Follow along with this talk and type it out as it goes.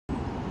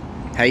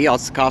Hey y'all,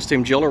 it's the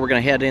Costume Jeweler. We're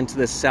going to head into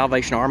this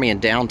Salvation Army in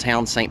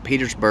downtown St.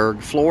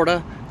 Petersburg,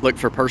 Florida. Look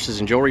for purses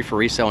and jewelry for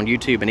resale on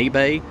YouTube and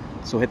eBay.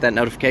 So hit that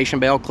notification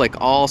bell, click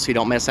all so you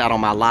don't miss out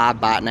on my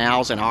live buy it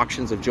nows and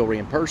auctions of jewelry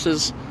and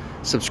purses.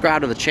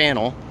 Subscribe to the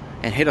channel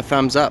and hit a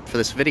thumbs up for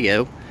this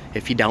video.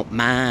 If you don't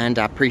mind,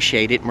 I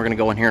appreciate it. And we're going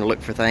to go in here and look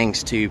for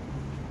things to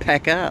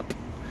pack up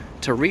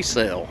to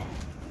resell.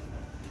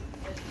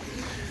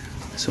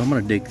 So I'm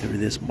going to dig through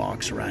this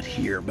box right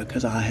here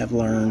because I have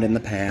learned in the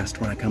past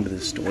when I come to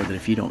this store that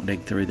if you don't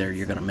dig through there,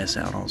 you're going to miss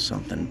out on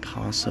something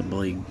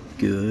possibly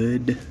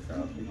good.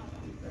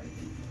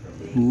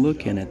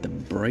 Looking at the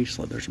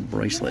bracelet, there's a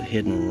bracelet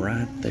hidden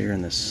right there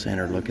in the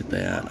center. Look at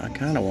that. I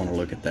kind of want to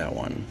look at that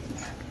one.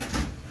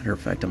 Matter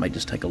of fact, I may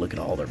just take a look at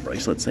all their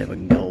bracelets. They have a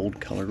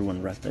gold colored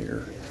one right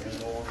there.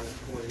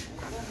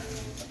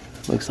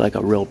 Looks like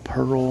a real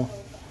pearl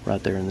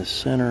right there in the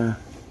center.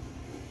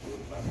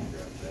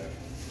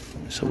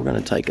 So we're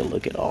going to take a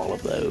look at all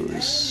of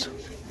those.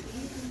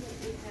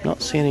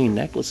 Not seeing any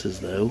necklaces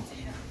though.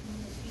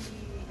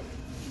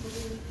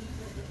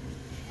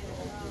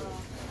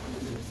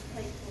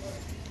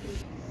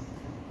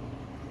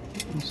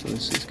 So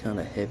this is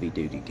kind of heavy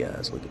duty,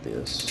 guys. Look at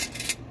this.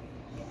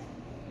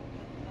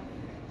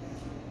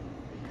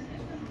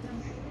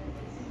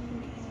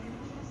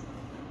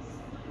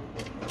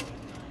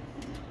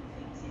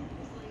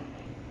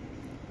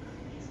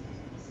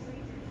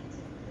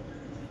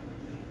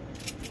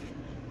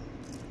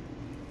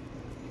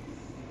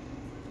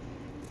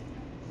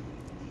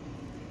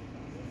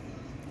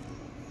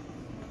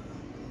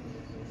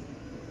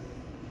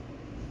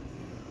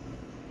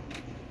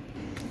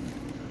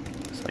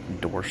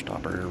 Door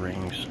stopper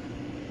earrings.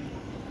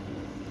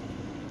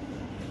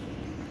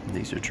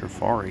 These are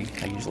Trifari.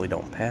 I usually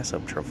don't pass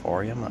up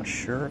Trifari. I'm not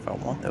sure if I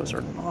want those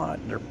or not.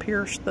 They're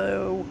pierced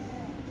though.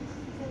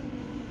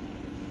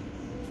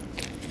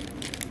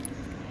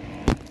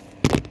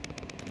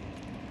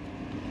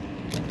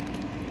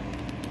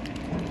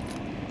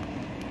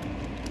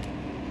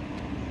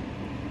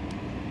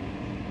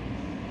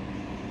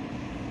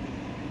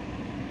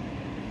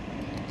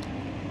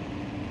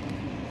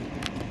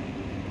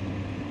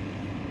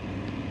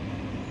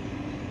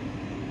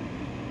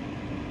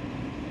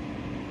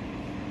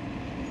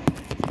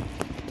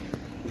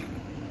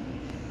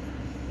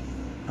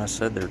 I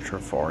said they're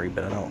Trifari,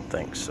 but I don't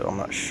think so. I'm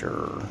not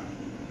sure.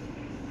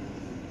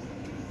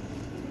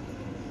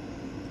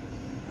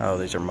 Oh,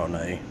 these are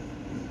Monet.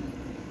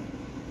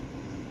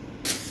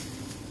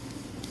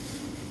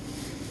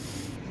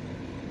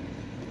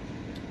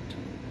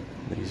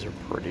 These are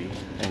pretty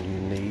and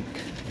unique.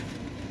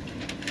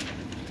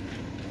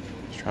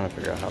 Just trying to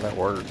figure out how that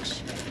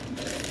works.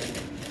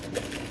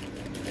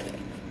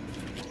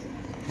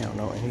 I don't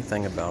know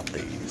anything about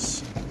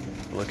these.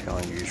 Look how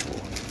unusual.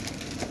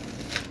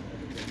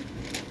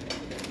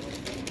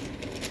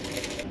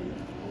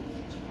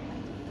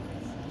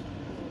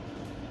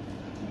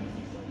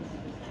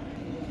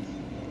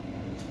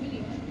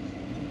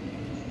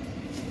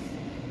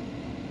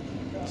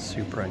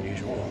 Super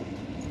unusual.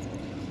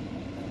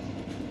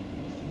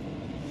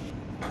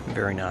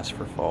 Very nice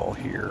for fall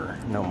here.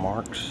 No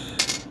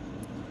marks.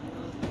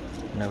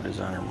 No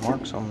designer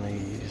marks on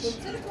these.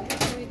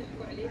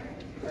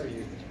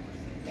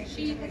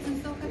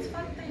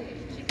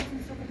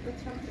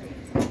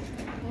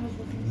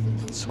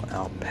 So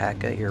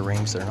alpaca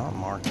earrings. They're not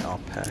marked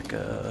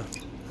alpaca.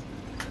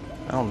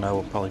 I don't know.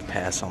 We'll probably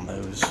pass on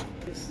those.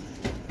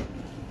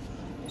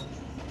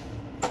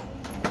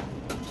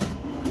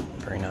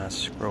 Very nice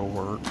scroll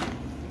work.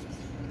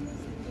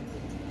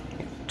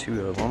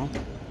 Two of them.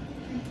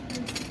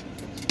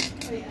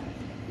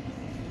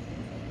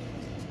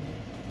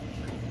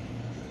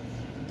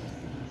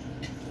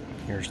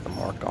 Here's the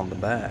mark on the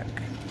back.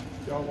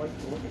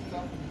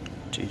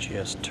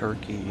 GGS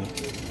Turkey.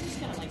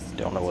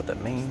 Don't know what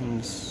that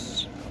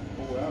means.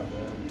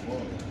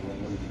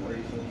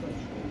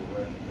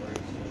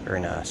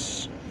 Very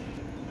nice.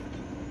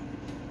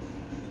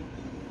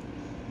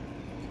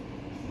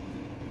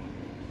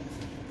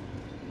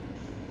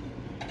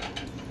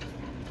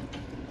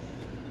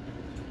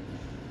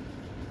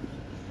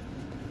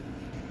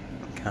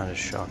 Kind of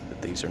shocked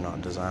that these are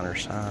not designer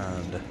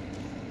signed.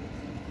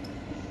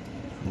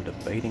 I'm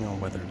debating on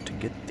whether to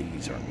get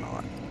these or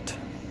not.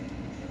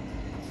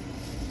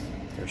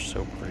 They're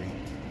so pretty.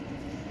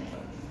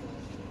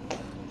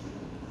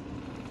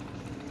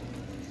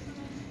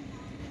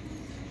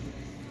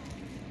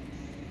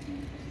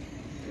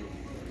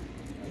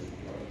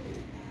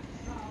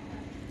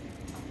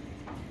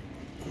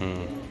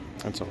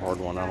 That's a hard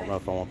one. I don't know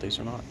if I want these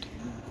or not.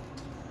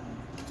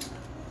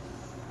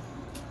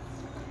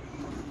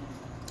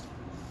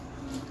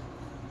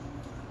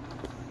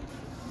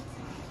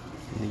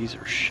 These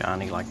are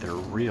shiny like they're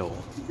real.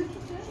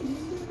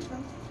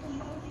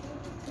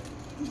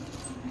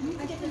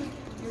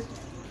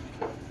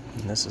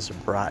 And this is a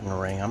Brighton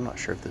ring. I'm not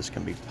sure if this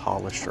can be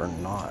polished or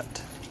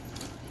not.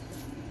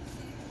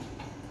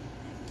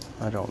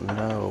 I don't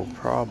know,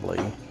 probably.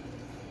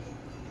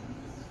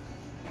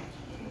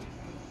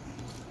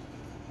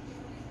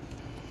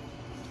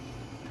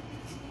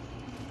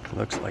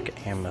 Looks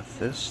like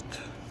amethyst.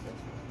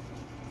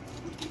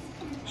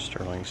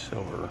 Sterling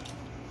silver.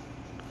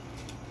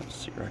 Let's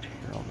see right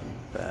here on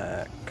the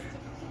back.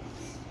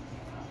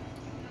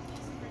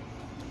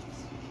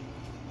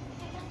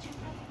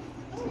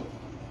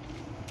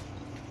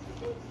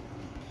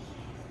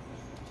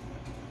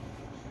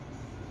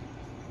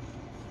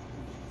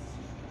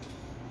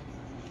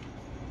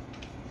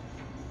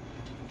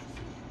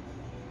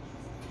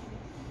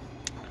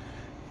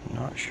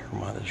 Not sure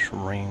why this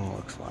ring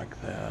looks like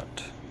that.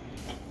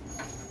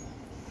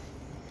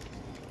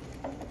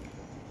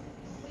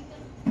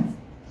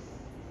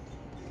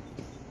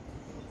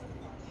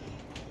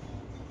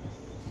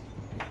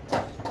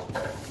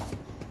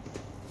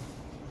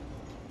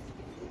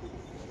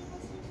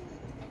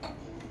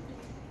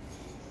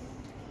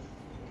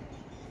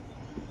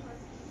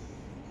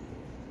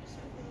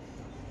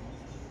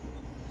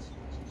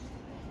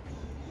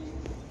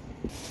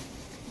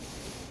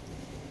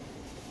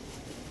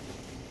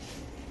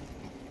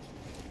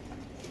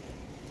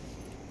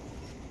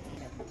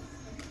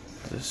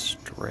 This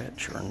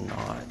stretch or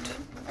not?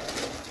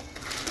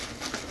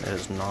 It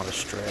is not a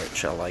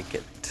stretch. I like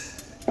it.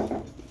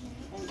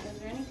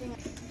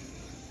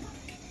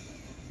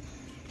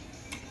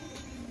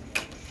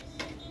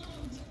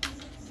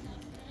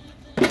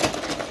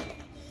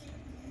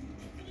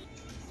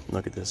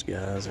 Look at this,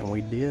 guys, and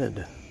we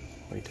did.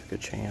 We took a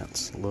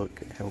chance.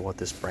 Look at what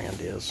this brand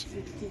is.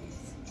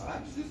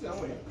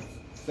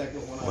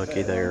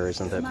 Looky there,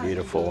 isn't that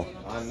beautiful?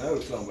 I know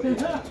somebody.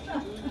 That's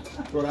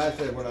what I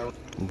said when I.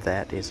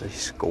 That is a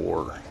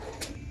score.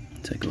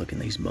 Take a look in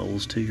these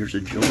bowls too. Here's a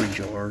jewelry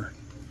jar.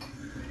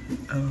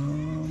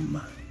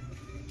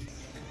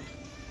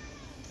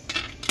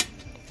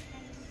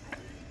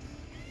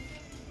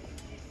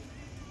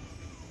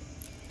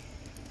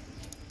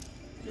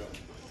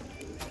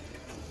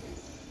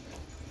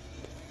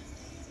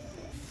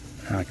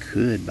 I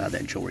could buy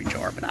that jewelry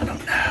jar, but I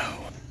don't know.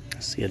 I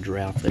see a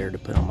giraffe there to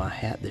put on my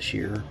hat this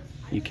year.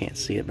 You can't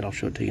see it, but I'll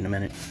show it to you in a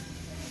minute.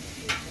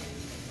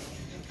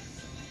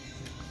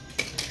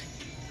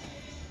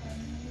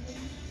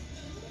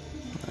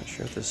 Not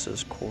sure if this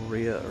is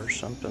Korea or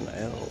something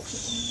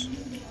else.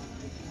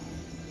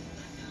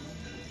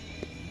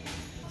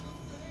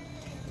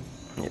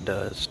 It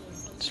does.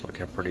 Let's look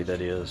how pretty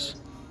that is.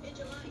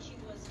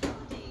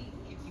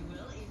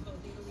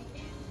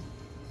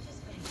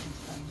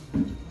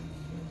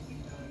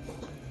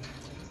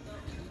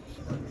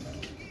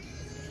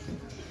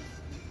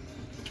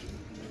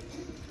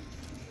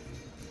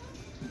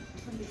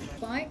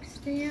 Bike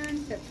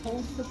stand that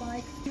holds the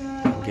bike.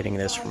 I'm getting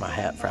this for my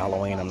hat for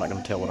Halloween. I'm not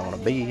going to tell what I want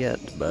to be yet,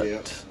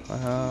 but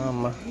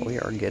we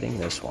are getting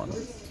this one.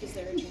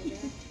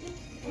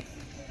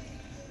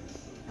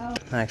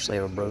 I actually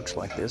have a brooch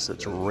like this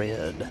that's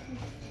red,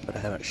 but I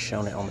haven't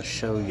shown it on the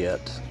show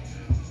yet.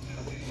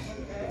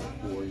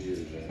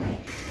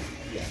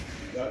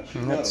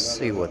 Let's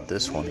see what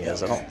this one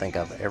is. I don't think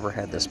I've ever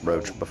had this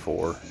brooch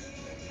before.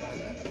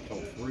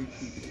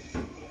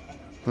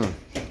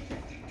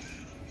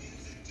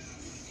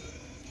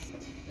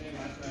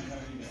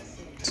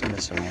 It's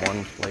missing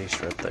one place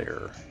right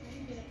there.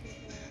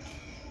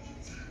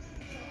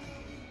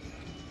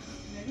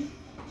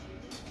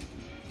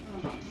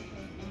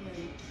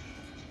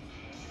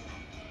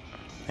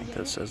 I think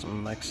that says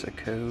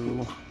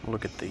Mexico.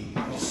 Look at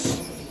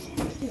these.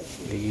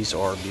 These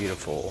are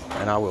beautiful,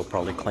 and I will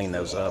probably clean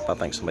those up. I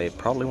think somebody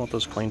probably want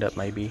those cleaned up,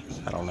 maybe.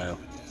 I don't know.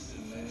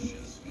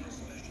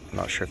 I'm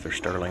not sure if they're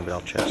sterling, but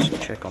I'll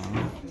check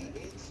them.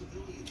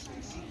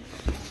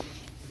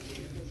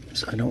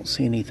 So I don't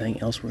see anything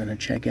else we're going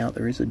to check out.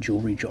 There is a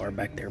jewelry jar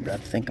back there, but I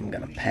think I'm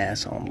going to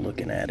pass on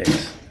looking at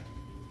it.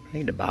 I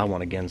need to buy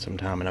one again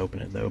sometime and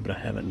open it, though, but I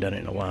haven't done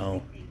it in a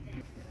while.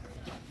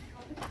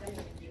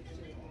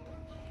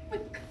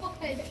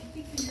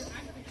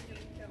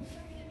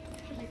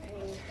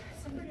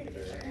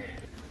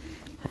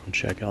 I'll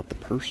check out the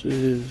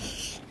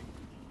purses.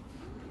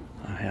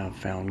 I have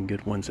found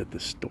good ones at the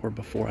store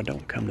before. I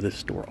don't come to this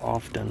store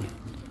often,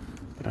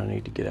 but I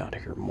need to get out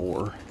here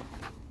more.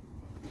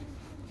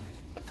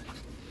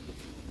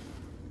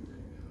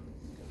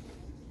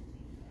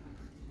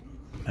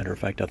 Matter of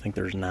fact, I think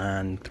there's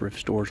 9 thrift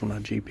stores on my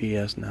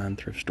GPS, 9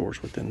 thrift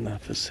stores within the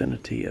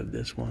vicinity of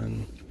this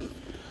one.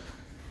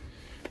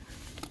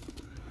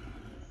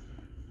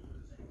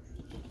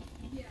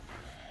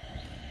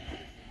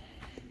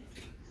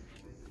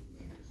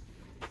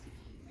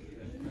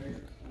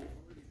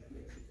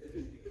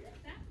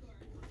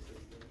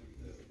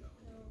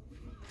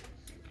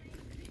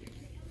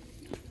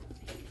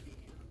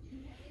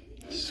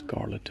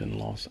 Scarlet in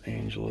Los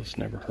Angeles,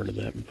 never heard of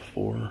that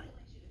before.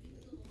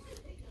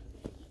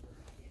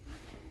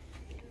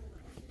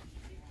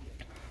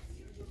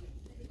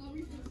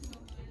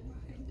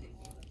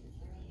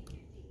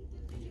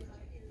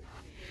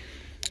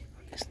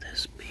 Is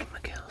this B.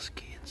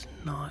 Mikowski? It's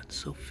not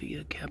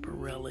Sophia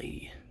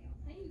Caparelli.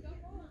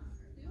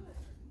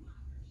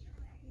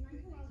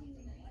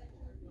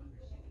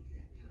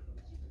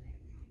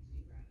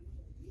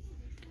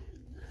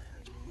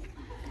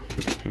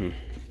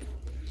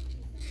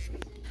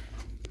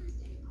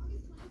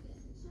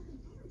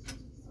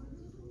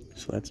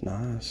 So that's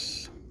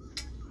nice.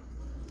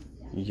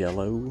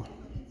 Yellow.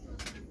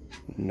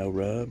 No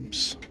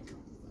rubs.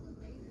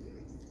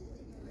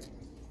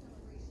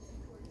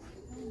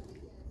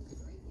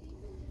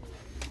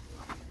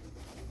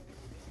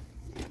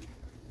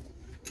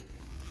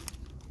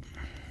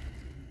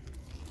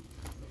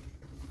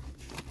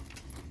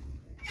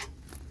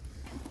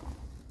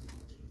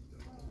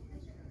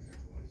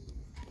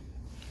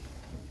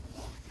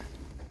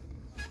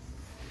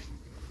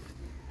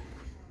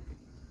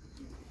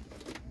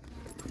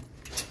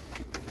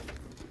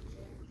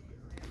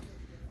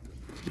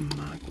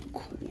 Michael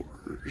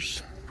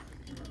Kors.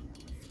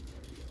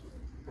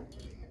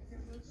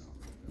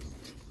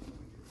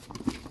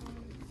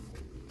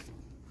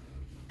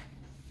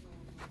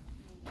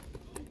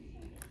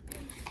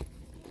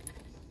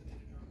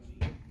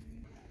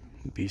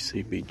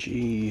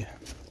 BCBG.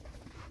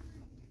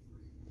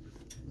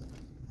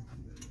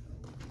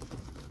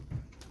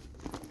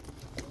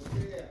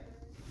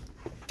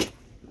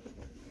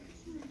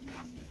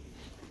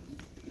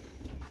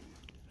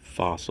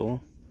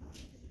 Fossil.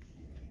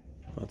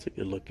 That's a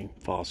good looking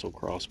Fossil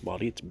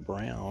crossbody. It's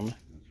brown.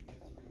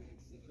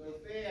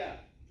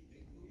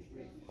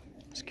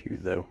 It's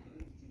cute though.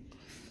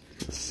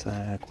 The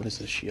sack. What is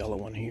this yellow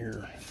one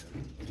here?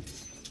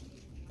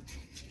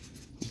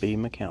 B.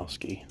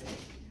 Mikowski.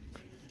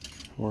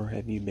 Where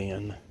have you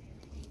been?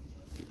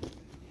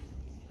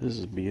 This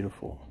is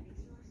beautiful.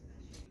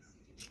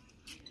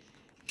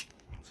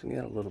 So we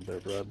got a little bit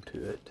of rub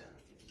to it.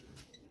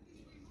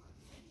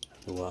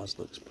 Otherwise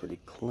looks pretty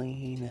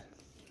clean.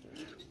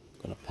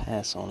 Gonna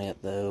pass on it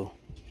though.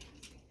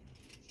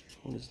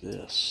 What is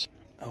this?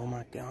 Oh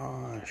my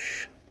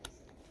gosh.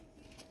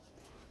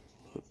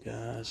 Look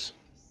guys.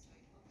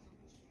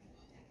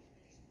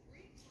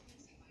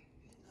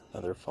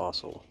 Another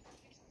Fossil.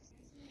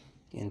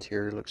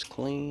 Interior looks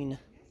clean.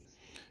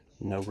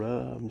 No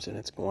rubs, and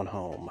it's going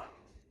home.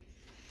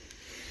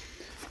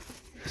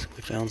 So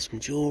we found some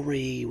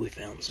jewelry, we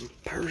found some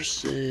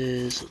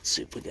purses. Let's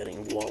see if we got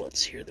any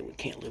wallets here that we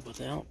can't live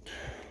without.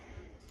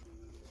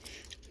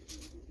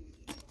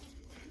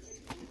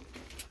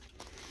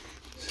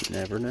 So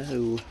never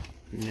know.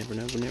 Never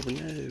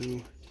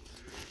know.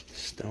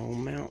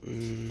 Stone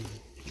Mountain,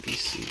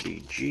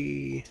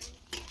 BCBG.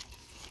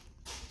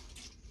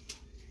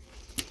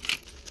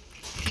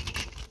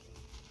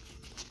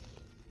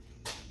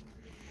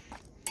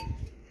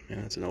 Yeah,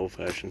 it's an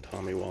old-fashioned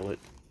Tommy wallet.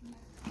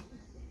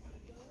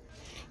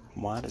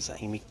 Why does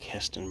Amy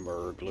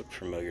Kestenberg look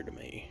familiar to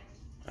me?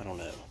 I don't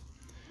know.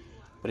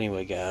 But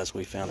anyway, guys,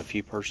 we found a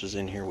few purses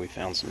in here. We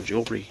found some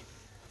jewelry.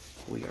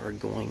 We are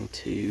going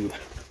to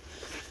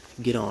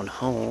get on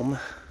home.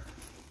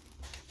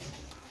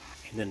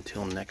 And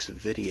until next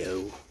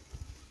video,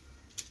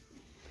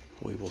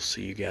 we will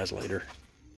see you guys later.